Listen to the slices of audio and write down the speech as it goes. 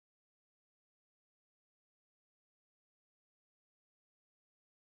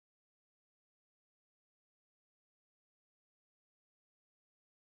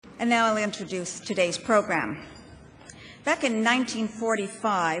And now I'll introduce today's program. Back in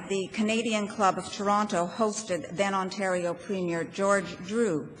 1945, the Canadian Club of Toronto hosted then-Ontario Premier George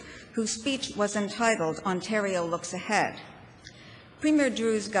Drew, whose speech was entitled Ontario Looks Ahead. Premier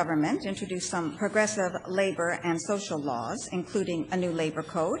Drew's government introduced some progressive labor and social laws, including a new labor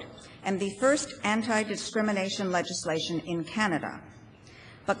code and the first anti-discrimination legislation in Canada.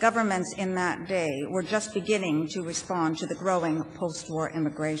 But governments in that day were just beginning to respond to the growing post-war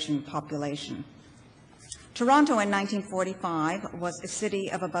immigration population. Toronto in 1945 was a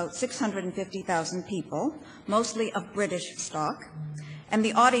city of about 650,000 people, mostly of British stock, and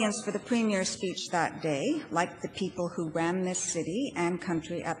the audience for the Premier's speech that day, like the people who ran this city and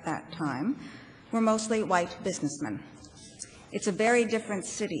country at that time, were mostly white businessmen. It's a very different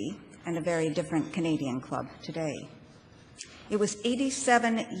city and a very different Canadian Club today. It was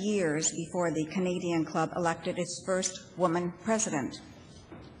 87 years before the Canadian Club elected its first woman president.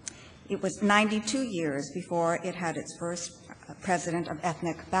 It was 92 years before it had its first president of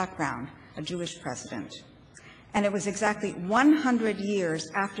ethnic background, a Jewish president. And it was exactly 100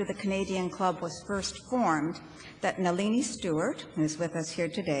 years after the Canadian Club was first formed that Nalini Stewart, who is with us here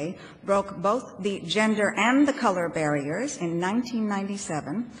today, broke both the gender and the color barriers in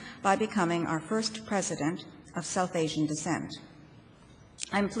 1997 by becoming our first president of South Asian descent.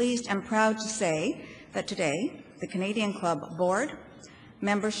 I'm pleased and proud to say that today the Canadian Club board,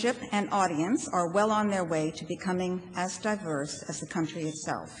 membership, and audience are well on their way to becoming as diverse as the country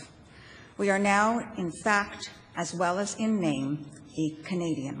itself. We are now, in fact, as well as in name, a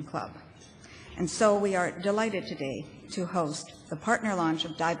Canadian Club. And so we are delighted today to host the partner launch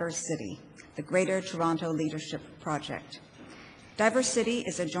of Diverse City, the Greater Toronto Leadership Project. Diverse City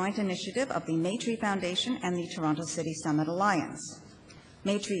is a joint initiative of the Maitree Foundation and the Toronto City Summit Alliance.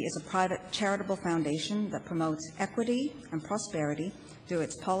 Maitree is a private charitable foundation that promotes equity and prosperity through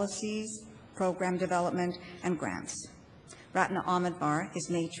its policies, program development, and grants. Ratna Ahmedbar is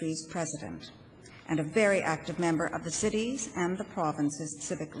Maitree's president and a very active member of the city's and the province's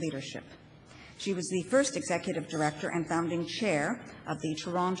civic leadership. She was the first executive director and founding chair of the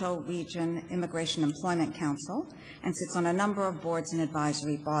Toronto Region Immigration Employment Council and sits on a number of boards and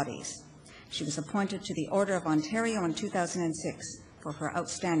advisory bodies. She was appointed to the Order of Ontario in 2006 for her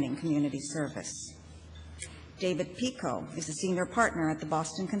outstanding community service. David Pico is a senior partner at the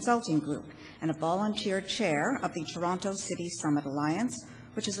Boston Consulting Group and a volunteer chair of the Toronto City Summit Alliance,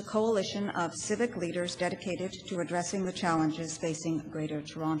 which is a coalition of civic leaders dedicated to addressing the challenges facing Greater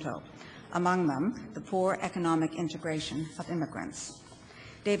Toronto, among them the poor economic integration of immigrants.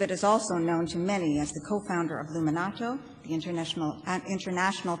 David is also known to many as the co-founder of Luminato, the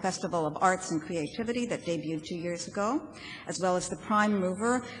international festival of arts and creativity that debuted 2 years ago, as well as the prime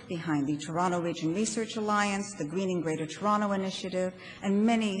mover behind the Toronto Region Research Alliance, the Greening Greater Toronto Initiative, and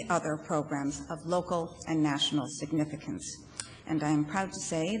many other programs of local and national significance. And I am proud to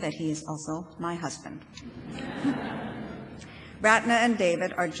say that he is also my husband. Ratna and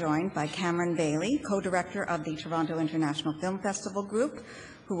David are joined by Cameron Bailey, co-director of the Toronto International Film Festival Group,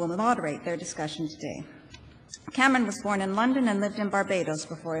 who will moderate their discussion today. Cameron was born in London and lived in Barbados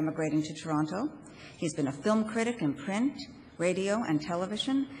before immigrating to Toronto. He's been a film critic in print, radio, and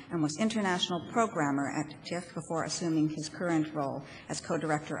television, and was international programmer at TIFF before assuming his current role as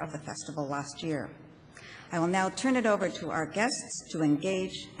co-director of the festival last year. I will now turn it over to our guests to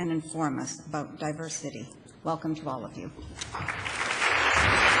engage and inform us about diversity. Welcome to all of you.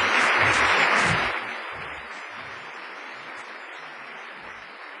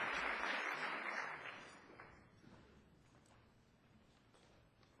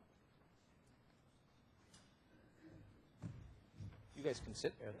 You guys can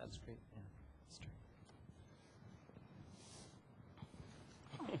sit there. That's great. Yeah, that's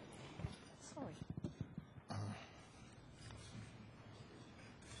true. Sorry.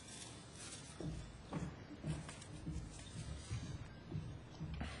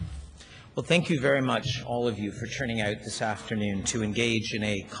 Well, thank you very much, all of you, for turning out this afternoon to engage in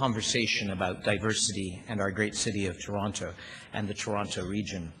a conversation about diversity and our great city of Toronto and the Toronto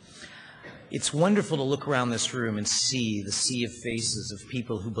region. It's wonderful to look around this room and see the sea of faces of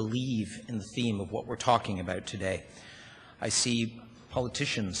people who believe in the theme of what we're talking about today. I see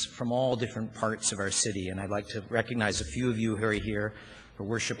politicians from all different parts of our city, and I'd like to recognize a few of you who are here. Her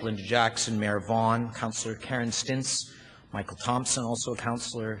Worship Linda Jackson, Mayor Vaughan, Councillor Karen Stintz, Michael Thompson, also a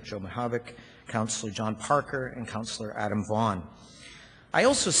councillor, Joe Mahavik, Councillor John Parker, and Councillor Adam Vaughan. I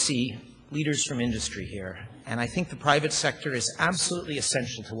also see leaders from industry here, and I think the private sector is absolutely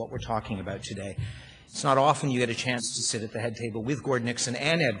essential to what we're talking about today. It's not often you get a chance to sit at the head table with Gord Nixon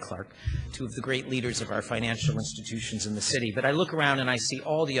and Ed Clark, two of the great leaders of our financial institutions in the city. But I look around and I see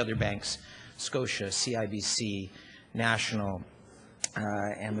all the other banks, Scotia, CIBC, National,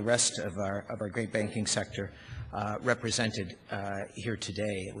 and the rest of our great banking sector represented here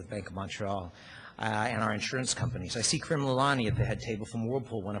today with Bank of Montreal. And our insurance companies. I see Krim Lalani at the head table from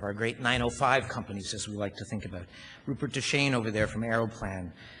Whirlpool, one of our great 905 companies, as we like to think about. Rupert Duchesne over there from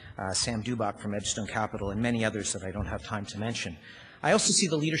Aeroplan, Sam Dubach from Edgestone Capital, and many others that I don't have time to mention. I also see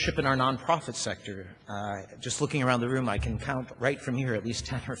the leadership in our nonprofit sector. Just looking around the room, I can count right from here at least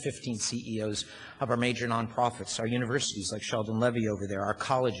 10 or 15 CEOs of our major nonprofits, our universities like Sheldon Levy over there, our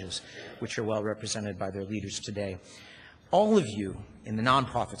colleges, which are well represented by their leaders today. All of you in the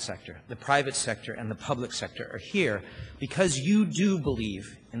nonprofit sector, the private sector, and the public sector are here because you do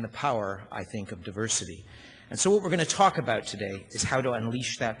believe in the power, I think, of diversity. And so what we're going to talk about today is how to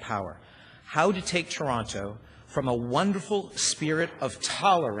unleash that power, how to take Toronto from a wonderful spirit of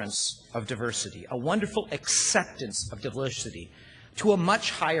tolerance of diversity, a wonderful acceptance of diversity, to a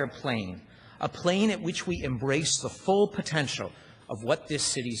much higher plane, a plane at which we embrace the full potential of what this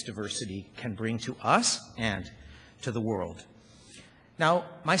city's diversity can bring to us and to the world. Now,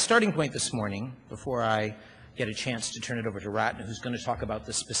 my starting point this morning, before I get a chance to turn it over to Ratna, who's going to talk about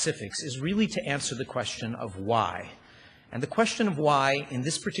the specifics, is really to answer the question of why. And the question of why, in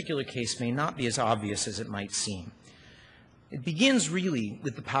this particular case, may not be as obvious as it might seem. It begins really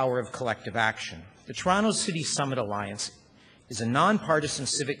with the power of collective action. The Toronto City Summit Alliance is a nonpartisan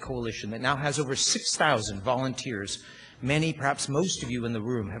civic coalition that now has over 6,000 volunteers. Many, perhaps most of you in the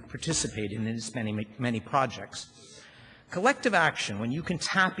room, have participated in its many projects. Collective action, when you can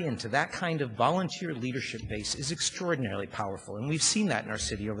tap into that kind of volunteer leadership base, is extraordinarily powerful, and we've seen that in our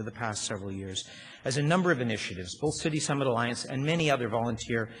city over the past several years as a number of initiatives, both City Summit Alliance and many other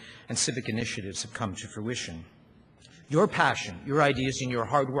volunteer and civic initiatives have come to fruition. Your passion, your ideas, and your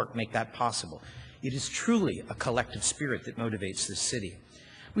hard work make that possible. It is truly a collective spirit that motivates this city.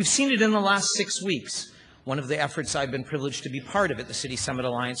 We've seen it in the last 6 weeks. One of the efforts I've been privileged to be part of at the City Summit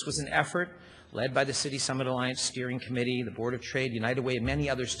Alliance was an effort led by the City Summit Alliance Steering Committee, the Board of Trade, United Way, and many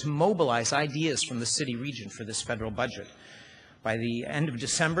others to mobilize ideas from the city region for this federal budget. By the end of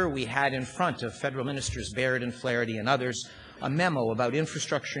December, we had in front of federal ministers Baird and Flaherty and others a memo about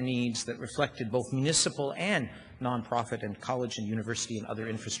infrastructure needs that reflected both municipal and nonprofit and college and university and other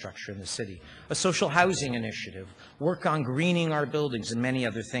infrastructure in the city, a social housing initiative, work on greening our buildings, and many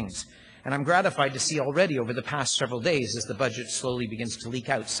other things. And I'm gratified to see already over the past several days, as the budget slowly begins to leak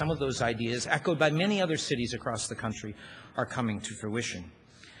out, some of those ideas, echoed by many other cities across the country, are coming to fruition.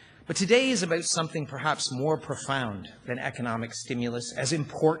 But today is about something perhaps more profound than economic stimulus, as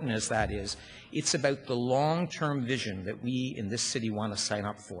important as that is. It's about the long-term vision that we in this city want to sign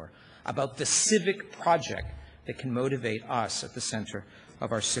up for, about the civic project that can motivate us at the center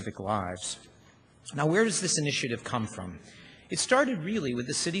of our civic lives. Now, where does this initiative come from? It started really with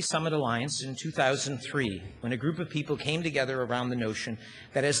the City Summit Alliance in 2003, when a group of people came together around the notion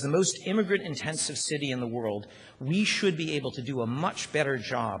that as the most immigrant-intensive city in the world, we should be able to do a much better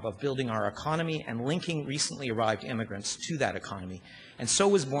job of building our economy and linking recently arrived immigrants to that economy. And so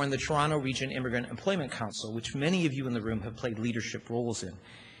was born the Toronto Region Immigrant Employment Council, which many of you in the room have played leadership roles in.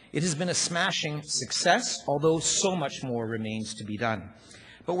 It has been a smashing success, although so much more remains to be done.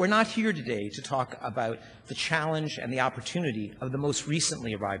 But we're not here today to talk about the challenge and the opportunity of the most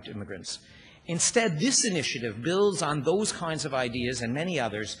recently arrived immigrants. Instead, this initiative builds on those kinds of ideas and many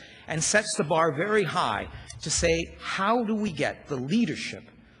others and sets the bar very high to say, how do we get the leadership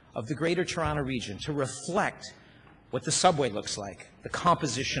of the Greater Toronto Region to reflect what the subway looks like, the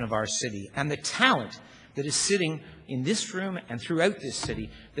composition of our city, and the talent that is sitting in this room and throughout this city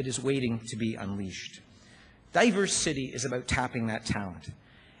that is waiting to be unleashed. Diverse City is about tapping that talent.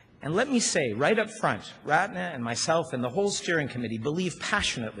 And let me say right up front, Ratna and myself and the whole steering committee believe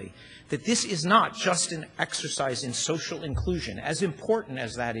passionately that this is not just an exercise in social inclusion, as important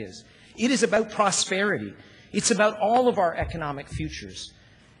as that is. It is about prosperity. It's about all of our economic futures.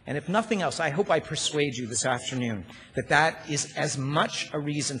 And if nothing else, I hope I persuade you this afternoon that that is as much a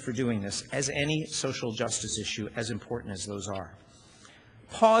reason for doing this as any social justice issue, as important as those are.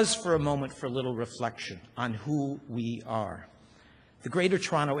 Pause for a moment for a little reflection on who we are. The Greater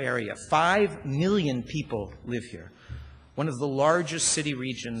Toronto Area, 5 million people live here, one of the largest city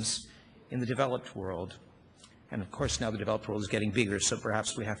regions in the developed world. And of course, now the developed world is getting bigger, so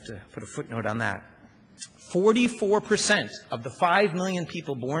perhaps we have to put a footnote on that. 44% of the 5 million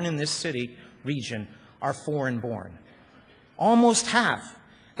people born in this city region are foreign-born. Almost half.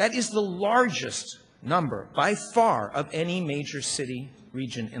 That is the largest number, by far, of any major city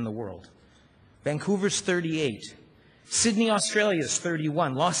region in the world. Vancouver's 38. Sydney, Australia is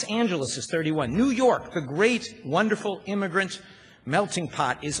 31. Los Angeles is 31. New York, the great, wonderful immigrant melting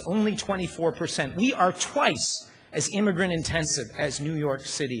pot, is only 24%. We are twice as immigrant intensive as New York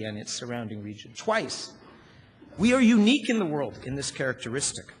City and its surrounding region. Twice. We are unique in the world in this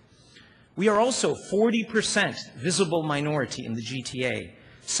characteristic. We are also 40% visible minority in the GTA.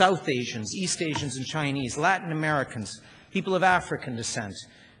 South Asians, East Asians and Chinese, Latin Americans, people of African descent,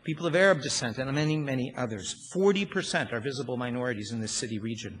 people of Arab descent, and many, many others. 40% are visible minorities in this city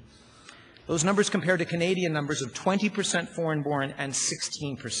region. Those numbers compare to Canadian numbers of 20% foreign-born and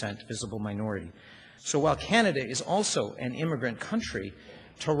 16% visible minority. So while Canada is also an immigrant country,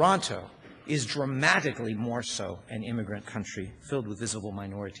 Toronto is dramatically more so an immigrant country filled with visible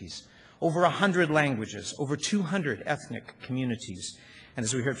minorities. Over 100 languages, over 200 ethnic communities, and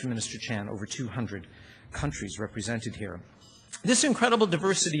as we heard from Minister Chan, over 200 countries represented here. This incredible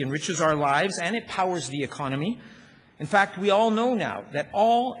diversity enriches our lives and it powers the economy. In fact, we all know now that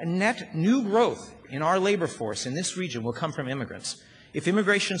all net new growth in our labor force in this region will come from immigrants. If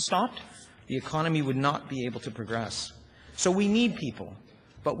immigration stopped, the economy would not be able to progress. So we need people,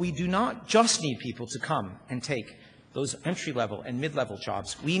 but we do not just need people to come and take those entry-level and mid-level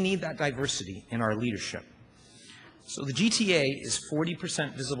jobs. We need that diversity in our leadership. So the GTA is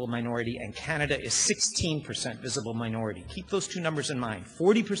 40% visible minority and Canada is 16% visible minority. Keep those two numbers in mind.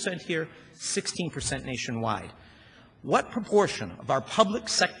 40% here, 16% nationwide. What proportion of our public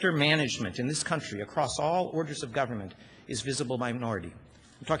sector management in this country across all orders of government is visible minority?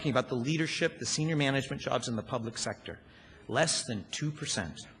 I'm talking about the leadership, the senior management jobs in the public sector. Less than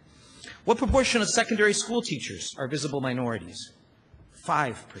 2%. What proportion of secondary school teachers are visible minorities?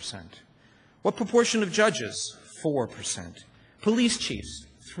 5%. What proportion of judges? 4%. Police chiefs?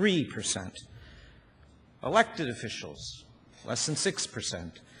 3%. Elected officials? Less than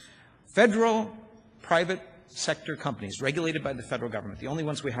 6%. Federal, private sector companies regulated by the federal government, the only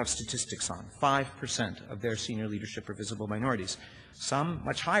ones we have statistics on, 5% of their senior leadership are visible minorities. Some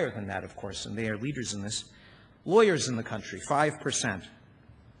much higher than that, of course, and they are leaders in this. Lawyers in the country, 5%.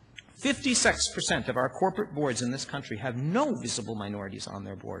 56% of our corporate boards in this country have no visible minorities on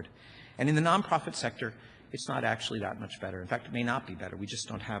their board. And in the nonprofit sector, it's not actually that much better. In fact, it may not be better. We just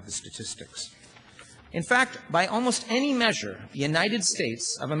don't have the statistics. In fact, by almost any measure, the United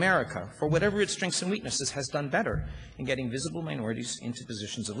States of America, for whatever its strengths and weaknesses, has done better in getting visible minorities into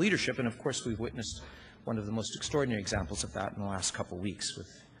positions of leadership. And of course, we've witnessed one of the most extraordinary examples of that in the last couple of weeks with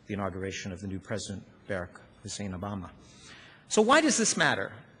the inauguration of the new President, Barack Hussein Obama. So why does this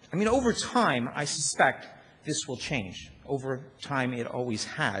matter? I mean, over time, I suspect this will change. Over time, it always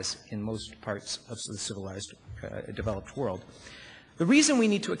has in most parts of the civilized, developed world. The reason we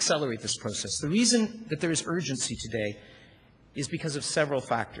need to accelerate this process, the reason that there is urgency today, is because of several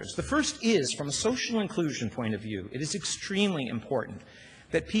factors. The first is, from a social inclusion point of view, it is extremely important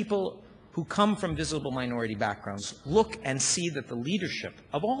that people who come from visible minority backgrounds look and see that the leadership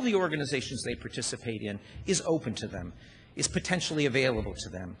of all the organizations they participate in is open to them, is potentially available to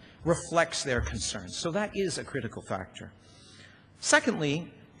them, reflects their concerns. So that is a critical factor.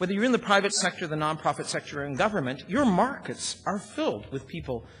 Secondly, whether you're in the private sector, the nonprofit sector, or in government, your markets are filled with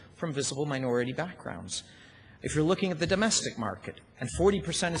people from visible minority backgrounds. If you're looking at the domestic market, and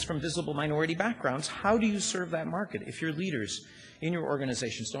 40% is from visible minority backgrounds, how do you serve that market if your leaders in your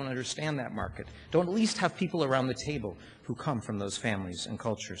organizations don't understand that market, don't at least have people around the table who come from those families and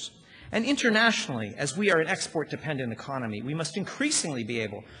cultures? And internationally, as we are an export-dependent economy, we must increasingly be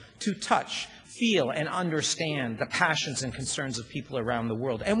able to touch, feel, and understand the passions and concerns of people around the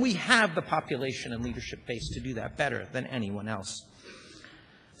world. And we have the population and leadership base to do that better than anyone else.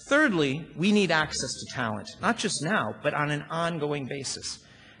 Thirdly, we need access to talent, not just now, but on an ongoing basis.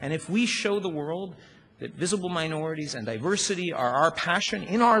 And if we show the world that visible minorities and diversity are our passion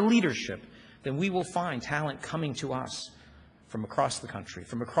in our leadership, then we will find talent coming to us from across the country,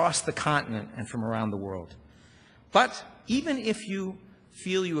 from across the continent, and from around the world. But even if you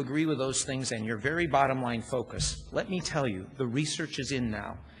feel you agree with those things and your very bottom line focus, let me tell you, the research is in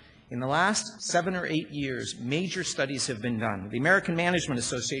now. In the last 7 or 8 years, major studies have been done. The American Management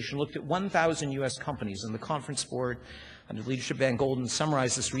Association looked at 1,000 U.S. companies, and the Conference Board, under the leadership of Van Golden,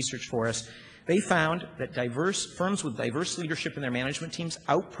 summarized this research for us. They found that firms with diverse leadership in their management teams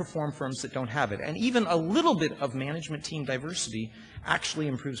outperform firms that don't have it. And even a little bit of management team diversity actually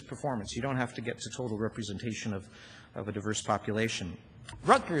improves performance. You don't have to get to total representation of a diverse population.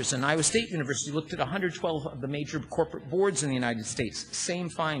 Rutgers and Iowa State University looked at 112 of the major corporate boards in the United States. Same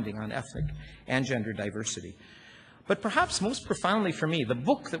finding on ethnic and gender diversity. But perhaps most profoundly for me, the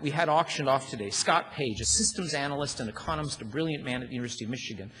book that we had auctioned off today, Scott Page, a systems analyst and economist, a brilliant man at the University of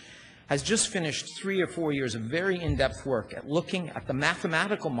Michigan, has just finished 3 or 4 years of very in-depth work at looking at the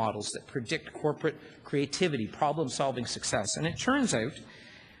mathematical models that predict corporate creativity, problem-solving success. And it turns out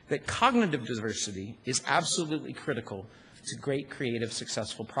that cognitive diversity is absolutely critical to great creative,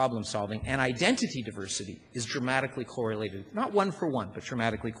 successful problem-solving, and identity diversity is dramatically correlated, not one for one, but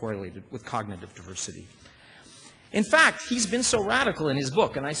dramatically correlated with cognitive diversity. In fact, he's been so radical in his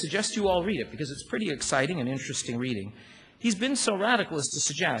book, and I suggest you all read it because it's pretty exciting and interesting reading. He's been so radical as to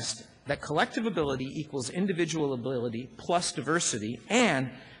suggest that collective ability equals individual ability plus diversity,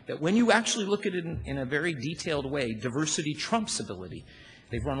 and that when you actually look at it in a very detailed way, diversity trumps ability.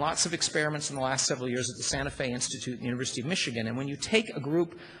 They've run lots of experiments in the last several years at the Santa Fe Institute and the University of Michigan, and when you take a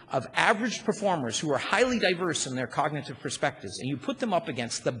group of average performers who are highly diverse in their cognitive perspectives, and you put them up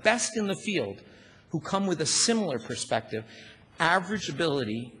against the best in the field who come with a similar perspective, average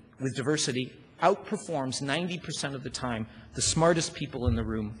ability with diversity outperforms 90% of the time the smartest people in the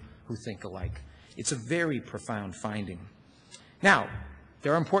room who think alike. It's a very profound finding. Now,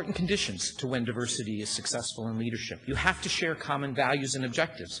 there are important conditions to when diversity is successful in leadership. You have to share common values and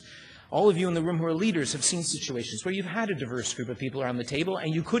objectives. All of you in the room who are leaders have seen situations where you've had a diverse group of people around the table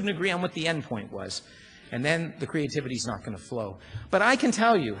and you couldn't agree on what the end point was. And then the creativity is not going to flow. But I can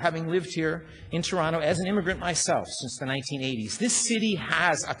tell you, having lived here in Toronto as an immigrant myself since the 1980s, this city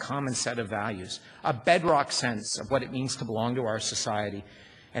has a common set of values, a bedrock sense of what it means to belong to our society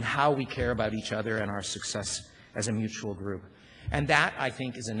and how we care about each other and our success as a mutual group. And that, I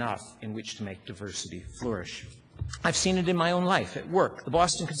think, is enough in which to make diversity flourish. I've seen it in my own life at work. The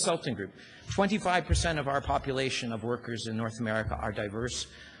Boston Consulting Group, 25% of our population of workers in North America are diverse,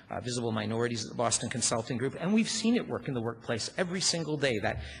 visible minorities at the Boston Consulting Group, and we've seen it work in the workplace every single day,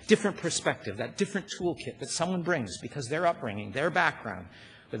 that different perspective, that different toolkit that someone brings because their upbringing, their background,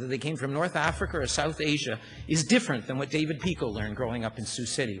 whether they came from North Africa or South Asia, is different than what David Pico learned growing up in Sioux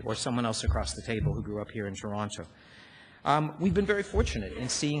City or someone else across the table who grew up here in Toronto. We've been very fortunate in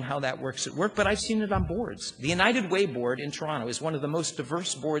seeing how that works at work, but I've seen it on boards. The United Way board in Toronto is one of the most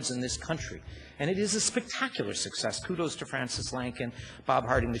diverse boards in this country, and it is a spectacular success. Kudos to Francis Lankin, Bob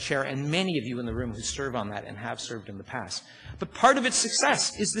Harding, the chair, and many of you in the room who serve on that and have served in the past. But part of its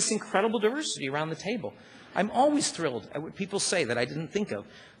success is this incredible diversity around the table. I'm always thrilled at what people say that I didn't think of,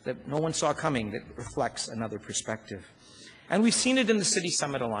 that no one saw coming, that reflects another perspective. And we've seen it in the City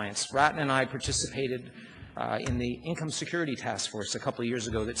Summit Alliance. Rattan and I participated in the Income Security Task Force a couple of years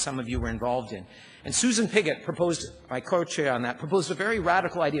ago that some of you were involved in. And Susan Piggott proposed, my co-chair on that, proposed a very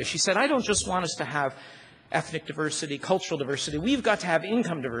radical idea. She said, I don't just want us to have ethnic diversity, cultural diversity. We've got to have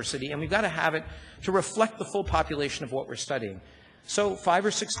income diversity, and we've got to have it to reflect the full population of what we're studying. So 5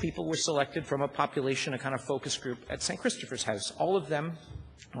 or 6 people were selected from a population, a kind of focus group at St. Christopher's House. All of them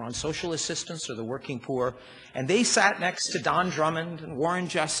were on social assistance or the working poor, and they sat next to Don Drummond and Warren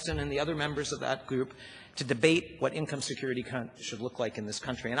Justin and the other members of that group to debate what income security should look like in this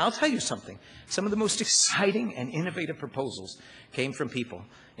country. And I'll tell you something. Some of the most exciting and innovative proposals came from people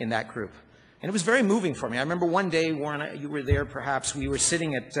in that group. And it was very moving for me. I remember one day, Warren, you were there perhaps, we were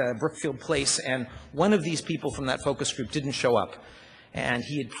sitting at Brookfield Place, and one of these people from that focus group didn't show up. And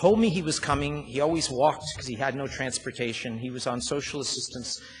he had told me he was coming. He always walked because he had no transportation. He was on social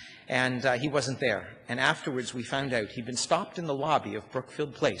assistance, and he wasn't there. And afterwards, we found out he'd been stopped in the lobby of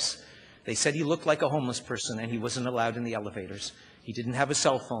Brookfield Place. They said he looked like a homeless person and he wasn't allowed in the elevators. He didn't have a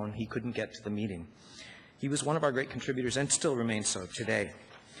cell phone. He couldn't get to the meeting. He was one of our great contributors and still remains so today.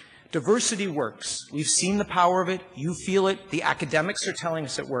 Diversity works. We've seen the power of it. You feel it. The academics are telling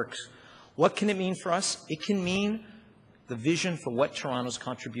us it works. What can it mean for us? It can mean the vision for what Toronto's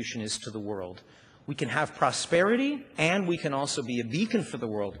contribution is to the world. We can have prosperity, and we can also be a beacon for the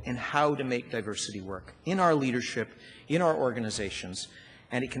world in how to make diversity work in our leadership, in our organizations,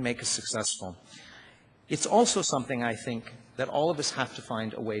 and it can make us successful. It's also something, I think, that all of us have to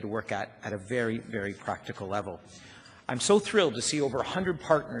find a way to work at a very, very practical level. I'm so thrilled to see over 100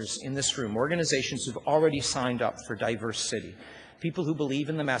 partners in this room, organizations who've already signed up for Diverse City, people who believe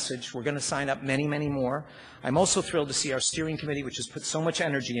in the message. We're going to sign up many, many more. I'm also thrilled to see our steering committee, which has put so much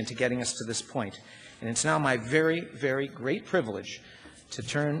energy into getting us to this point. And it's now my very, very great privilege to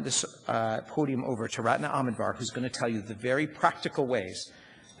turn this podium over to Ratna Ahmedvar, who's going to tell you the very practical ways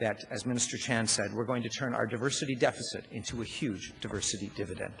that, as Minister Chan said, we're going to turn our diversity deficit into a huge diversity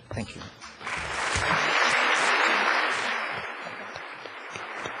dividend. Thank you.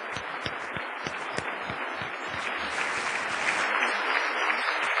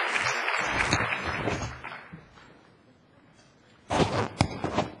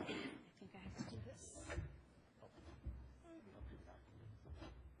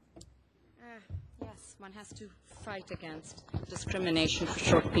 One has to fight against discrimination for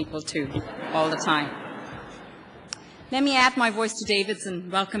short people, too, all the time. Let me add my voice to David's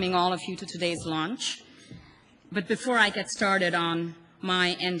in welcoming all of you to today's launch. But before I get started on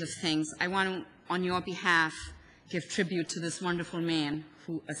my end of things, I want to, on your behalf, give tribute to this wonderful man,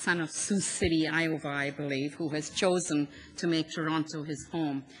 a son of Sioux City, Iowa, I believe, who has chosen to make Toronto his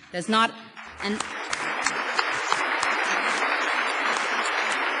home.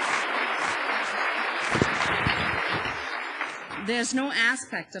 There's no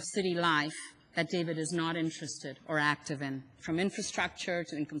aspect of city life that David is not interested or active in, from infrastructure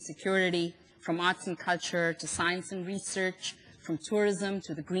to income security, from arts and culture to science and research, from tourism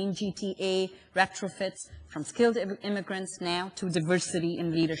to the green GTA, retrofits, from skilled immigrants now to diversity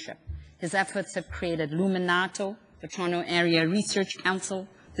in leadership. His efforts have created Luminato, the Toronto Area Research Council,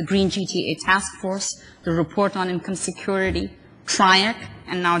 the Green GTA Task Force, the Report on Income Security, TRIAC,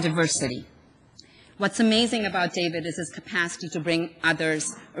 and now diversity. What's amazing about David is his capacity to bring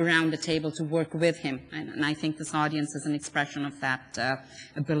others around the table to work with him, and I think this audience is an expression of that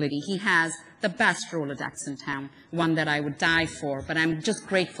ability. He has the best Rolodex in town, one that I would die for, but I'm just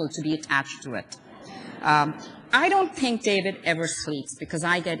grateful to be attached to it. I don't think David ever sleeps because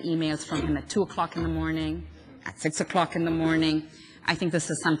I get emails from him at 2 o'clock in the morning, at 6 o'clock in the morning. I think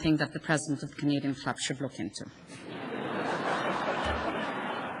this is something that the president of the Canadian Club should look into.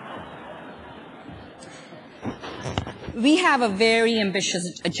 We have a very ambitious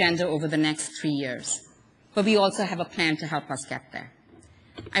agenda over the next 3 years, but we also have a plan to help us get there.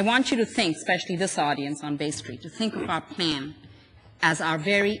 I want you to think, especially this audience on Bay Street, to think of our plan as our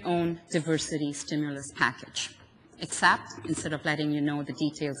very own diversity stimulus package. Except, instead of letting you know the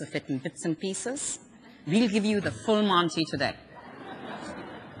details of it in bits and pieces, we'll give you the full Monty today.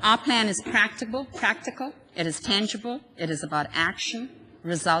 Our plan is practical, it is tangible, it is about action,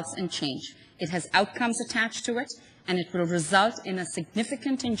 results, and change. It has outcomes attached to it, and it will result in a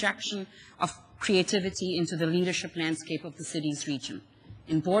significant injection of creativity into the leadership landscape of the city's region.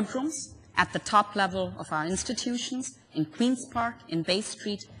 In boardrooms, at the top level of our institutions, in Queen's Park, in Bay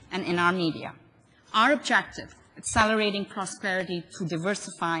Street, and in our media. Our objective, accelerating prosperity through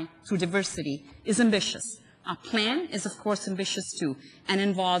diversity, is ambitious. Our plan is, of course, ambitious too, and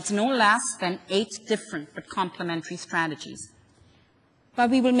involves no less than 8 different but complementary strategies. But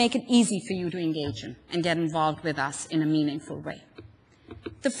we will make it easy for you to engage in and get involved with us in a meaningful way.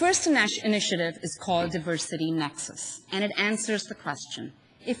 The first initiative is called Diversity Nexus, and it answers the question,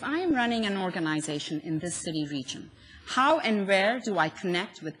 if I am running an organization in this city region, how and where do I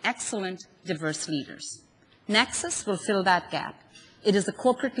connect with excellent, diverse leaders? Nexus will fill that gap. It is a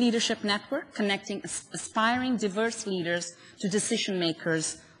corporate leadership network connecting aspiring, diverse leaders to decision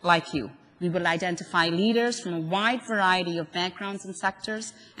makers like you. We will identify leaders from a wide variety of backgrounds and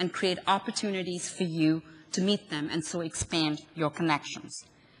sectors and create opportunities for you to meet them and so expand your connections.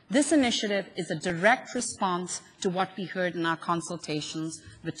 This initiative is a direct response to what we heard in our consultations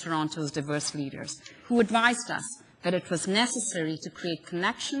with Toronto's diverse leaders, who advised us that it was necessary to create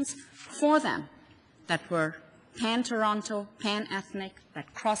connections for them that were pan-Toronto, pan-ethnic,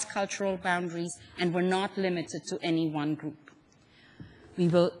 that cross-cultural boundaries, and were not limited to any one group. We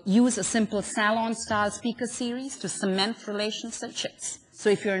will use a simple salon-style speaker series to cement relationships. So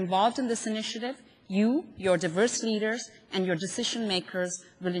if you're involved in this initiative, you, your diverse leaders, and your decision makers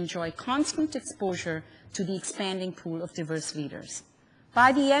will enjoy constant exposure to the expanding pool of diverse leaders.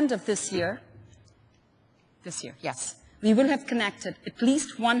 By the end of this year, yes, we will have connected at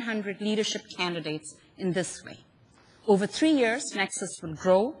least 100 leadership candidates in this way. Over 3 years, Nexus will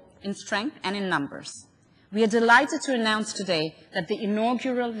grow in strength and in numbers. We are delighted to announce today that the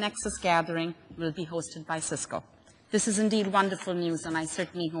inaugural Nexus gathering will be hosted by Cisco. This is indeed wonderful news, and I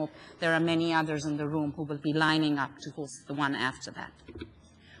certainly hope there are many others in the room who will be lining up to host the one after that.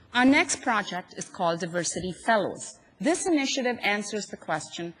 Our next project is called Diversity Fellows. This initiative answers the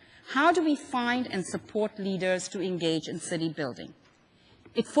question, how do we find and support leaders to engage in city building?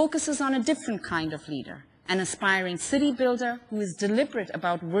 It focuses on a different kind of leader, an aspiring city builder who is deliberate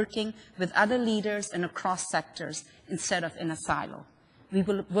about working with other leaders and across sectors instead of in a silo. We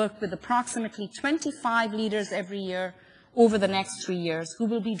will work with approximately 25 leaders every year over the next 3 years who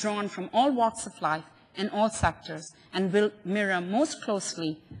will be drawn from all walks of life and all sectors and will mirror most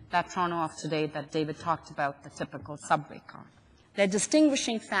closely that Toronto of today that David talked about, the typical subway car. Their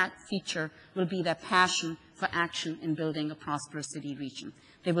distinguishing feature will be their passion for action in building a prosperous city region.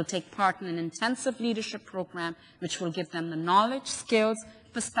 They will take part in an intensive leadership program which will give them the knowledge, skills,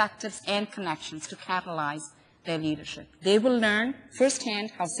 perspectives, and connections to catalyze their leadership. They will learn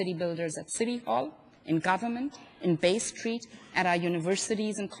firsthand how city builders at City Hall, in government, in Bay Street, at our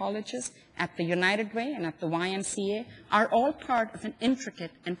universities and colleges, at the United Way and at the YMCA, are all part of an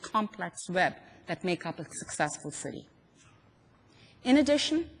intricate and complex web that make up a successful city. In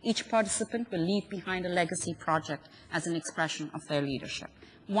addition, each participant will leave behind a legacy project as an expression of their leadership.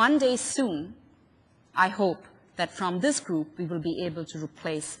 One day soon, I hope that from this group, we will be able to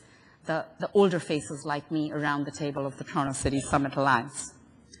replace the older faces like me around the table of the Toronto City Summit Alliance.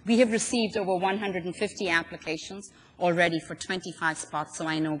 We have received over 150 applications already for 25 spots, so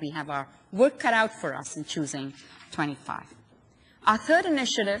I know we have our work cut out for us in choosing 25. Our third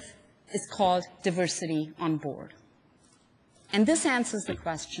initiative is called Diversity on Board. And this answers the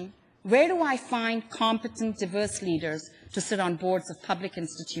question, where do I find competent, diverse leaders to sit on boards of public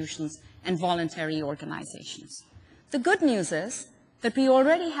institutions and voluntary organizations? The good news is that we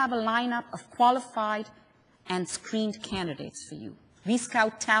already have a lineup of qualified and screened candidates for you. We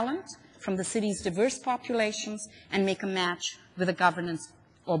scout talent from the city's diverse populations and make a match with a governance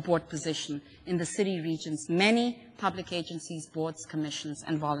or board position in the city region's many public agencies, boards, commissions,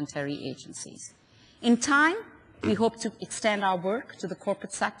 and voluntary agencies. In time, we hope to extend our work to the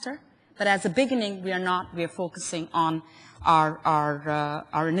corporate sector, but as a beginning, we are focusing on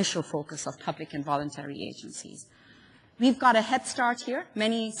our initial focus of public and voluntary agencies. We've got a head start here.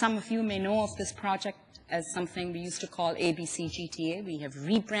 Some of you may know of this project as something we used to call ABC GTA. We have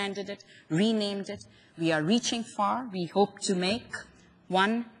rebranded it, renamed it. We are reaching far. We hope to make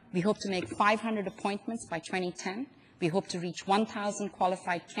 500 appointments by 2010. We hope to reach 1,000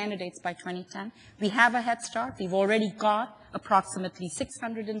 qualified candidates by 2010. We have a head start. We've already got approximately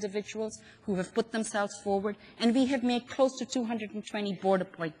 600 individuals who have put themselves forward, and we have made close to 220 board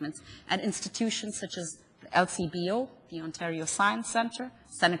appointments at institutions such as the LCBO, the Ontario Science Centre,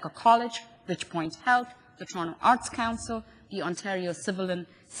 Seneca College, Ridgepoint Health, the Toronto Arts Council, the Ontario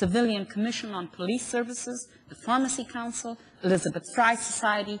Civilian Commission on Police Services, the Pharmacy Council, Elizabeth Fry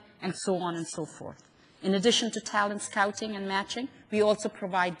Society, and so on and so forth. In addition to talent scouting and matching, we also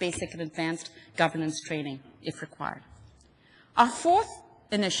provide basic and advanced governance training if required. Our fourth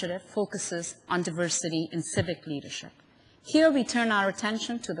initiative focuses on diversity in civic leadership. Here we turn our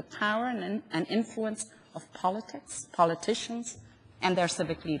attention to the power and influence of politics, politicians, and their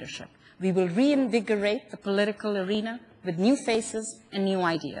civic leadership. We will reinvigorate the political arena with new faces and new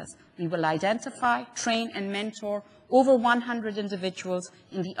ideas. We will identify, train, and mentor over 100 individuals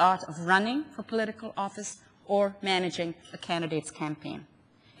in the art of running for political office or managing a candidate's campaign.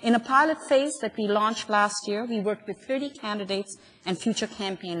 In a pilot phase that we launched last year, we worked with 30 candidates and future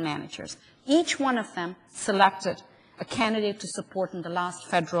campaign managers. Each one of them selected a candidate to support in the last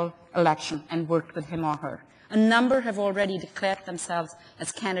federal election and worked with him or her. A number have already declared themselves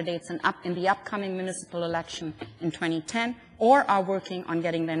as candidates in the upcoming municipal election in 2010 or are working on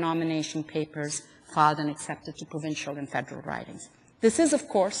getting their nomination papers filed and accepted to provincial and federal ridings. This is, of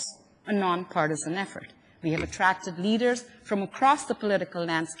course, a nonpartisan effort. We have attracted leaders from across the political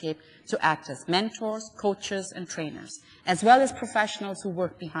landscape to act as mentors, coaches, and trainers, as well as professionals who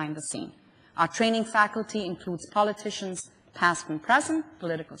work behind the scene. Our training faculty includes politicians, past and present,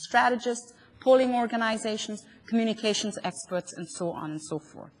 political strategists, polling organizations, communications experts, and so on and so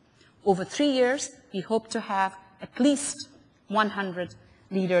forth. Over 3 years, we hope to have at least 100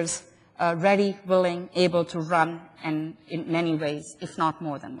 leaders ready, willing, able to run, and in many ways, if not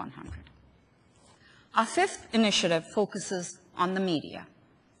more than 100. Our fifth initiative focuses on the media,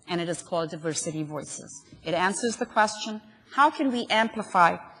 and it is called Diversity Voices. It answers the question, how can we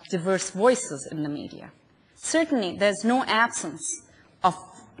amplify diverse voices in the media? Certainly, there's no absence of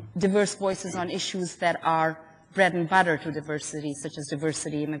diverse voices on issues that are bread and butter to diversity, such as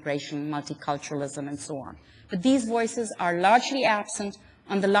diversity, immigration, multiculturalism, and so on. But these voices are largely absent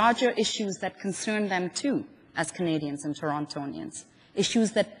on the larger issues that concern them too, as Canadians and Torontonians,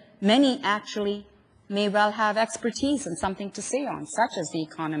 issues that many actually may well have expertise and something to say on, such as the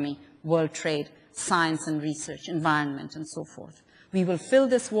economy, world trade, science and research, environment, and so forth. We will fill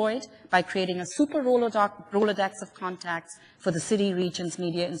this void by creating a super Rolodex of contacts for the city region's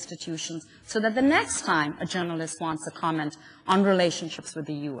media institutions so that the next time a journalist wants to comment on relationships with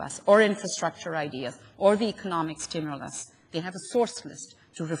the U.S. or infrastructure ideas or the economic stimulus, they have a source list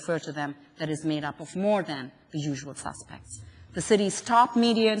to refer to them that is made up of more than the usual suspects. The city's top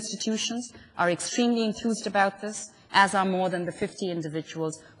media institutions are extremely enthused about this, as are more than the 50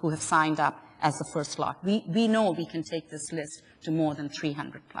 individuals who have signed up as the first lot. We know we can take this list to more than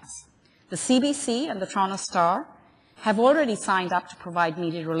 300 plus. The CBC and the Toronto Star have already signed up to provide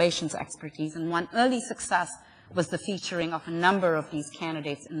media relations expertise, and one early success was the featuring of a number of these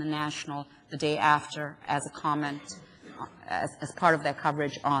candidates in the National the day after as a comment as part of their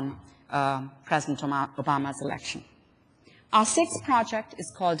coverage on President Obama's election. Our sixth project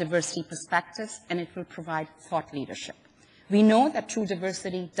is called Diversity Perspectives, and it will provide thought leadership. We know that true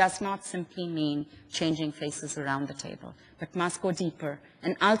diversity does not simply mean changing faces around the table, but must go deeper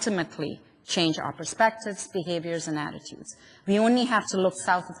and ultimately change our perspectives, behaviors, and attitudes. We only have to look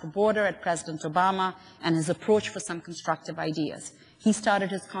south of the border at President Obama and his approach for some constructive ideas. He started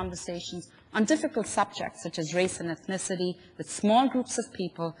his conversations on difficult subjects such as race and ethnicity with small groups of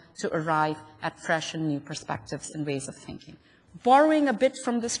people to arrive at fresh and new perspectives and ways of thinking. Borrowing a bit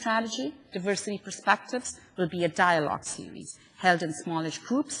from this strategy, Diversity Perspectives will be a dialogue series held in smallish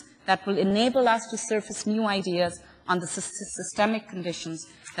groups that will enable us to surface new ideas on the systemic conditions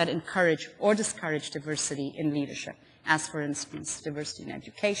that encourage or discourage diversity in leadership, as for instance, diversity in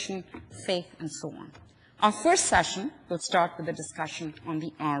education, faith, and so on. Our first session will start with a discussion on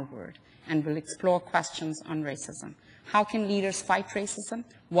the R word, and will explore questions on racism. How can leaders fight racism?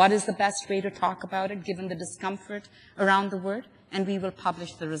 What is the best way to talk about it, given the discomfort around the word? And we will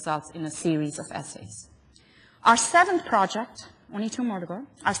publish the results in a series of essays. Our seventh project, only 2 more to go,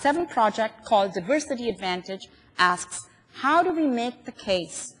 our seventh project called Diversity Advantage asks, how do we make the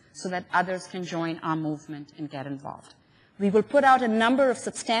case so that others can join our movement and get involved? We will put out a number of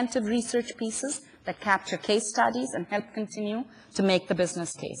substantive research pieces that capture case studies and help continue to make the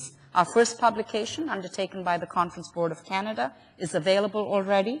business case. Our first publication, undertaken by the Conference Board of Canada, is available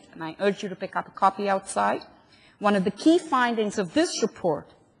already, and I urge you to pick up a copy outside. One of the key findings of this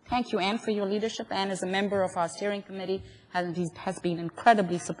report, thank you, Anne, for your leadership. Anne is a member of our steering committee and has been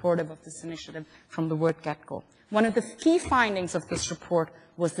incredibly supportive of this initiative from the word get-go. One of the key findings of this report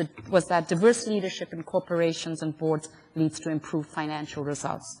was that diverse leadership in corporations and boards leads to improved financial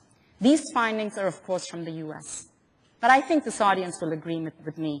results. These findings are, of course, from the US. But I think this audience will agree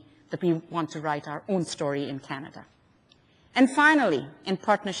with me that we want to write our own story in Canada. And finally, in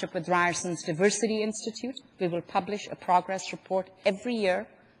partnership with Ryerson's Diversity Institute, we will publish a progress report every year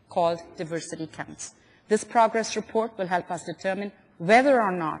called Diversity Counts. This progress report will help us determine whether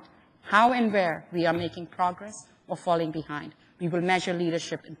or not, how and where we are making progress or falling behind. We will measure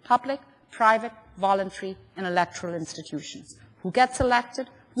leadership in public, private, voluntary, and electoral institutions. Who gets elected,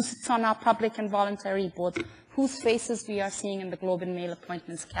 who sits on our public and voluntary boards, whose faces we are seeing in the Globe and Mail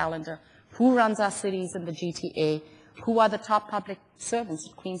appointments calendar, who runs our cities in the GTA, who are the top public servants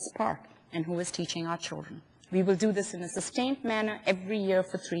at Queen's Park, and who is teaching our children. We will do this in a sustained manner every year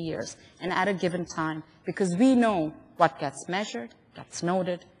for 3 years and at a given time, because we know what gets measured, gets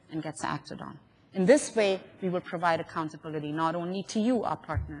noted, and gets acted on. In this way, we will provide accountability not only to you, our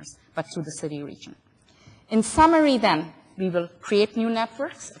partners, but to the city region. In summary, then, we will create new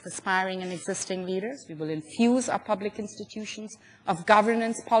networks of aspiring and existing leaders. We will infuse our public institutions of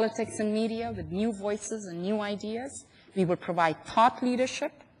governance, politics, and media with new voices and new ideas. We will provide thought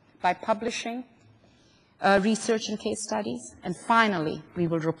leadership by publishing research and case studies. And finally, we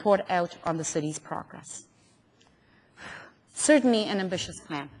will report out on the city's progress. Certainly an ambitious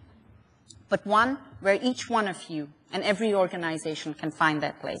plan, but one where each one of you and every organization can find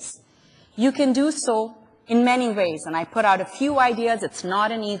their place. You can do so in many ways, and I put out a few ideas. It's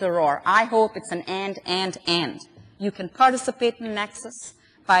not an either or. I hope it's an and. You can participate in Nexus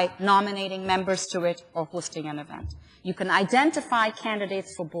by nominating members to it or hosting an event. You can identify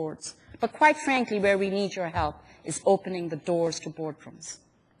candidates for boards, but quite frankly, where we need your help is opening the doors to boardrooms.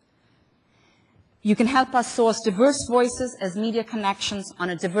 You can help us source diverse voices as media connections on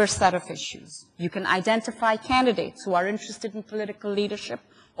a diverse set of issues. You can identify candidates who are interested in political leadership,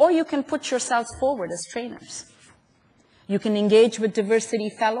 or you can put yourselves forward as trainers. You can engage with diversity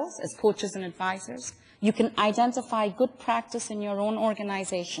fellows as coaches and advisors. You can identify good practice in your own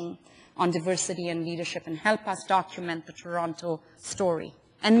organization on diversity and leadership and help us document the Toronto story.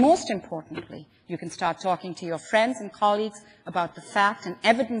 And most importantly, you can start talking to your friends and colleagues about the fact and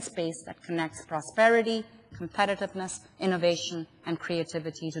evidence base that connects prosperity, competitiveness, innovation, and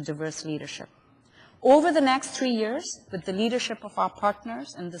creativity to diverse leadership. Over the next 3 years, with the leadership of our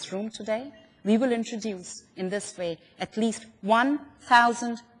partners in this room today, we will introduce, in this way, at least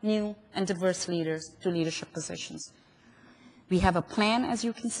 1,000 new and diverse leaders to leadership positions. We have a plan, as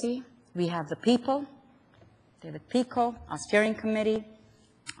you can see. We have the people, David Pico, our steering committee,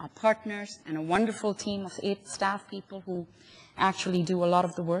 our partners, and a wonderful team of 8 staff people who actually do a lot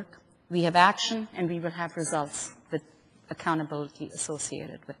of the work. We have action, and we will have results with accountability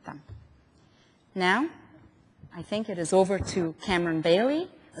associated with them. Now, I think it is over to Cameron Bailey,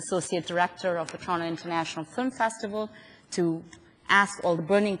 Associate Director of the Toronto International Film Festival, to ask all the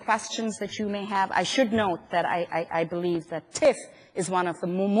burning questions that you may have. I should note that I believe that TIFF is one of the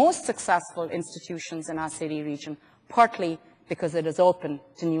most successful institutions in our city region, partly because it is open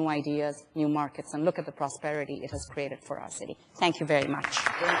to new ideas, new markets, and look at the prosperity it has created for our city. Thank you very much.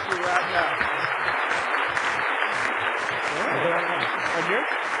 Thank you, Ratna. Right here?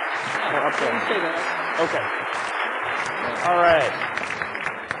 Or up there? Okay. All right.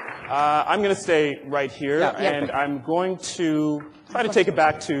 I'm going to stay right here, and I'm going to try to take it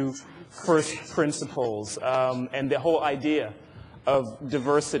back to first principles and the whole idea of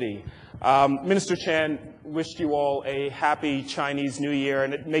diversity. Minister Chan wished you all a happy Chinese New Year,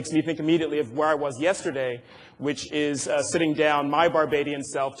 and it makes me think immediately of where I was yesterday, which is sitting down, my Barbadian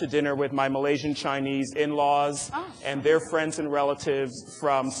self, to dinner with my Malaysian Chinese in-laws and their friends and relatives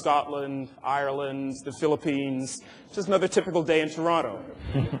from Scotland, Ireland, the Philippines. Just another typical day in Toronto.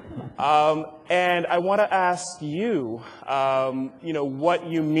 And I want to ask you, what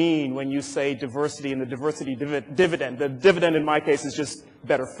you mean when you say diversity and the diversity dividend. The dividend in my case is just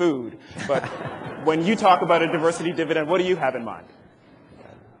better food. But when you talk about a diversity dividend, what do you have in mind?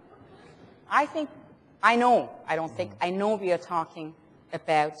 I know we are talking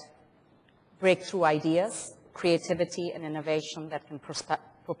about breakthrough ideas, creativity, and innovation that can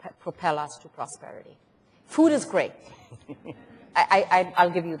propel us to prosperity. Food is great. I'll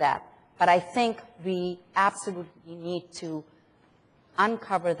give you that. But I think we absolutely need to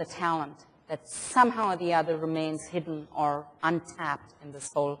uncover the talent that somehow or the other remains hidden or untapped in this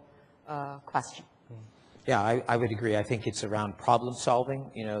whole question. Yeah, I would agree. I think it's around problem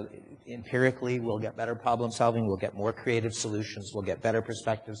solving. Empirically, we'll get better problem solving. We'll get more creative solutions. We'll get better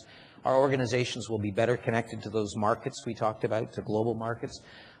perspectives. Our organizations will be better connected to those markets we talked about, to global markets.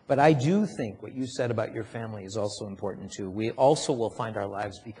 But I do think what you said about your family is also important too. We also will find our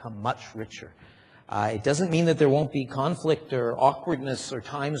lives become much richer. It doesn't mean that there won't be conflict or awkwardness or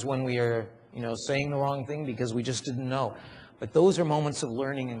times when we are, saying the wrong thing because we just didn't know. But those are moments of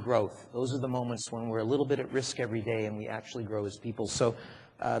learning and growth. Those are the moments when we're a little bit at risk every day and we actually grow as people. So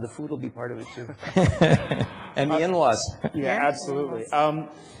the food will be part of it too. And the in-laws. Yeah, absolutely.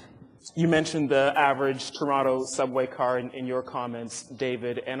 You mentioned the average Toronto subway car in your comments,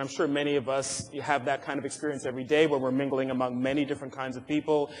 David, and I'm sure many of us have that kind of experience every day where we're mingling among many different kinds of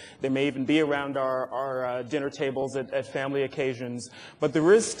people. They may even be around our dinner tables at family occasions, but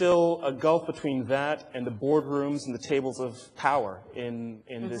there is still a gulf between that and the boardrooms and the tables of power in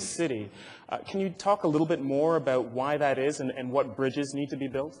this city. Can you talk a little bit more about why that is and what bridges need to be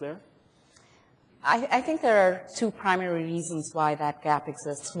built there? I think there are two primary reasons why that gap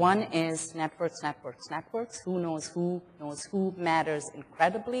exists. One is networks. Who knows who matters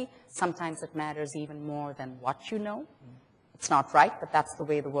incredibly. Sometimes it matters even more than what you know. It's not right, but that's the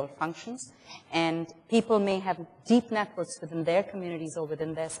way the world functions. And people may have deep networks within their communities or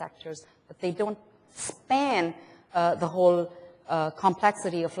within their sectors, but they don't span the whole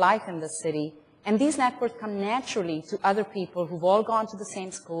complexity of life in the city. And these networks come naturally to other people who've all gone to the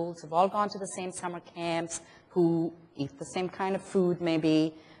same schools, who've all gone to the same summer camps, who eat the same kind of food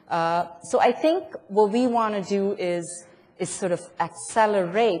maybe. So I think what we want to do is sort of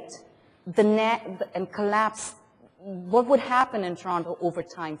accelerate the net and collapse what would happen in Toronto over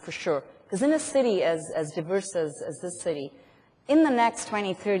time for sure. Because in a city as diverse as this city, in the next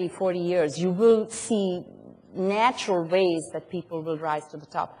 20, 30, 40 years, you will see natural ways that people will rise to the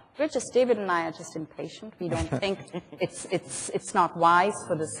top. We're just, David and I are just impatient. We don't think it's not wise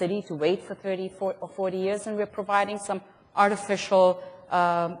for the city to wait for 30 or 40 years, and we're providing some artificial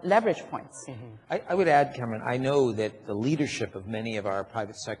leverage points. Mm-hmm. I would add, Cameron, I know that the leadership of many of our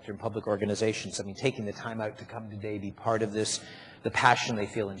private sector and public organizations, taking the time out to come today, be part of this, the passion they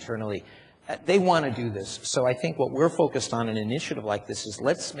feel internally, they want to do this. So I think what we're focused on in an initiative like this is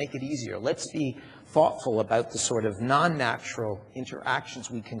let's make it easier. Let's be thoughtful about the sort of non-natural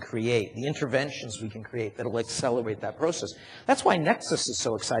interactions we can create, the interventions we can create that will accelerate that process. That's why Nexus is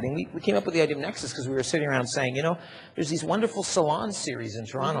so exciting. We came up with the idea of Nexus because we were sitting around saying, there's these wonderful salon series in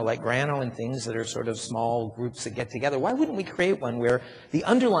Toronto, like Grano and things that are sort of small groups that get together. Why wouldn't we create one where the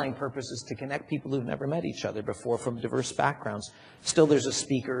underlying purpose is to connect people who've never met each other before from diverse backgrounds? Still, there's a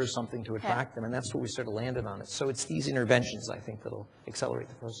speaker or something to attract them, and that's where we sort of landed on it. So it's these interventions, I think, that'll accelerate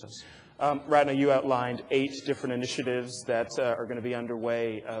the process. Ratna, you outlined 8 different initiatives that are going to be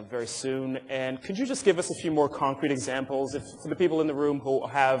underway very soon. And could you just give us a few more concrete examples for the people in the room who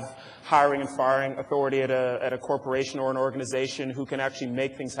have hiring and firing authority at a corporation or an organization who can actually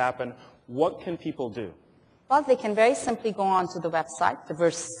make things happen? What can people do? Well, they can very simply go onto the website,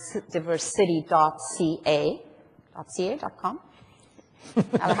 diversity.ca.com.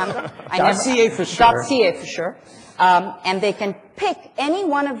 Alejandro? .ca for sure. .ca for sure. And they can pick any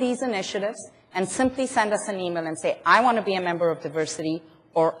one of these initiatives and simply send us an email and say, I want to be a member of Diversity,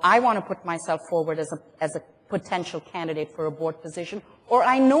 or I want to put myself forward as a potential candidate for a board position, or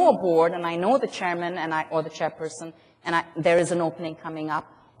I know a board and I know the chairman or the chairperson, and there is an opening coming up,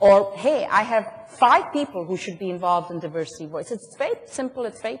 or hey, I have 5 people who should be involved in Diversity Voice. It's very simple,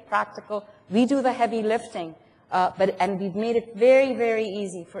 it's very practical. We do the heavy lifting, and we've made it very, very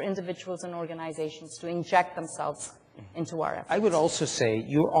easy for individuals and organizations to inject themselves into our efforts. I would also say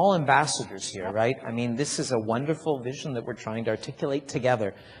you're all ambassadors here, right? I mean, this is a wonderful vision that we're trying to articulate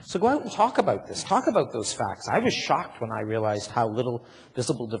together. So go out and talk about this. Talk about those facts. I was shocked when I realized how little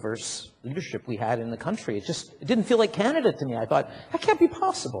visible, diverse leadership we had in the country. It didn't feel like Canada to me. I thought, that can't be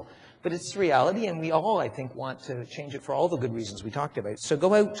possible. But it's the reality, and we all, I think, want to change it for all the good reasons we talked about. So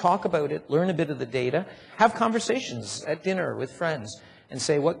go out, talk about it, learn a bit of the data, have conversations at dinner with friends, and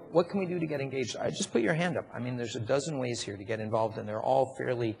say, what can we do to get engaged? Just put your hand up. I mean, there's a dozen ways here to get involved, and they're all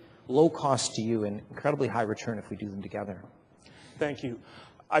fairly low cost to you and incredibly high return if we do them together. Thank you.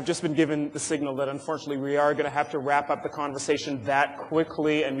 I've just been given the signal that unfortunately we are going to have to wrap up the conversation that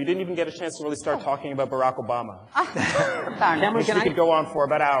quickly, and we didn't even get a chance to really start talking about Barack Obama. Cameron, we could go on for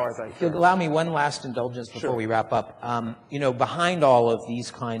about hours. If you'll allow me one last indulgence before we wrap up. You know, behind all of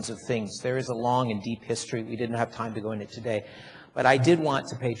these kinds of things, there is a long and deep history. We didn't have time to go into it today. But I did want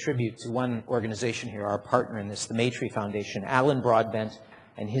to pay tribute to one organization here, our partner in this, the Maitrey Foundation. Alan Broadbent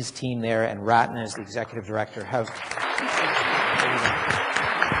and his team there, and Ratna as the executive director, have...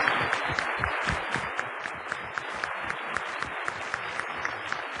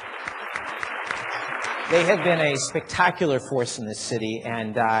 They have been a spectacular force in this city,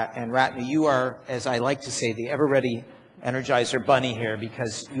 and Ratna, you are, as I like to say, the ever-ready Energizer bunny here,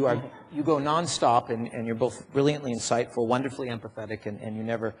 because you go nonstop, and you're both brilliantly insightful, wonderfully empathetic, and you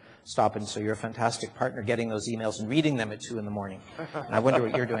never stop. And so you're a fantastic partner getting those emails and reading them at 2 in the morning. And I wonder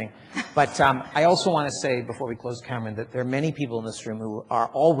what you're doing. But I also want to say, before we close, Cameron, that there are many people in this room who are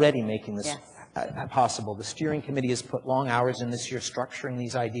already making this possible. The steering committee has put long hours in this year structuring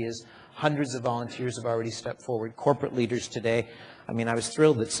these ideas. Hundreds of volunteers have already stepped forward. Corporate leaders today. I mean, I was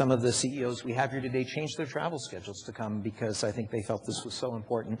thrilled that some of the CEOs we have here today changed their travel schedules to come, because I think they felt this was so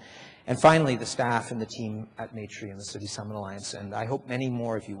important. And finally, the staff and the team at Maitrey and the City Summit Alliance. And I hope many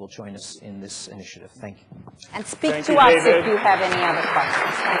more of you will join us in this initiative. Thank you. And speak to us if you have any other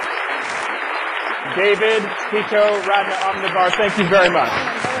questions. David, Pico, Ratna, Omnivar, thank you very much.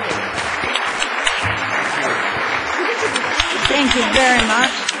 Thank you very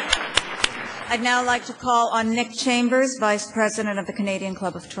much. I'd now like to call on Nick Chambers, Vice President of the Canadian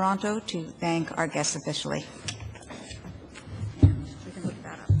Club of Toronto, to thank our guests officially. And we can look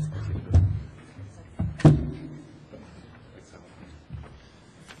that up.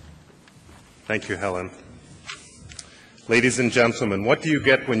 Thank you, Helen. Ladies and gentlemen, what do you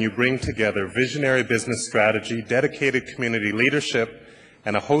get when you bring together visionary business strategy, dedicated community leadership,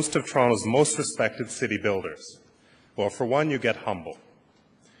 and a host of Toronto's most respected city builders? Well, for one, you get humble.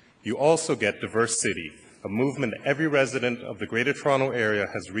 You also get Diverse City, a movement every resident of the Greater Toronto Area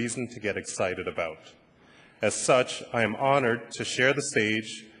has reason to get excited about. As such, I am honored to share the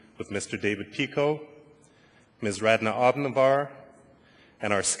stage with Mr. David Pico, Ms. Radna Obnavar,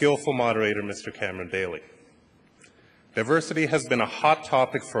 and our skillful moderator, Mr. Cameron Daly. Diversity has been a hot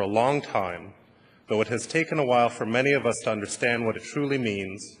topic for a long time, though it has taken a while for many of us to understand what it truly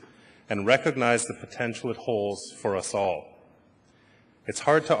means and recognize the potential it holds for us all. It's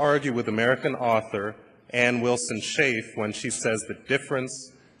hard to argue with American author Anne Wilson Schaaf when she says that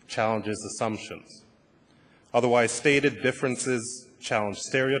difference challenges assumptions. Otherwise stated, differences challenge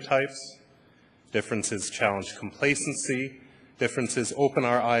stereotypes, differences challenge complacency, differences open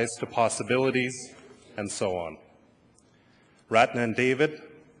our eyes to possibilities, and so on. Ratna and David,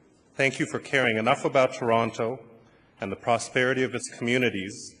 thank you for caring enough about Toronto and the prosperity of its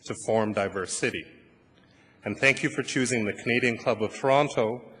communities to form Diverse City. And thank you for choosing the Canadian Club of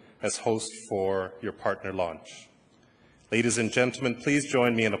Toronto as host for your partner launch. Ladies and gentlemen, please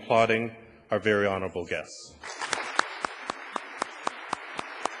join me in applauding our very honorable guests.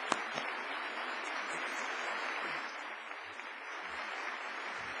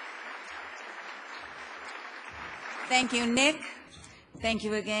 Thank you, Nick. Thank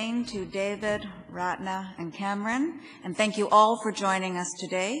you again to David, Ratna, and Cameron. And thank you all for joining us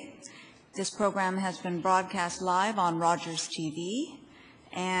today. This program has been broadcast live on Rogers TV,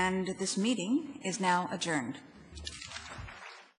 and this meeting is now adjourned.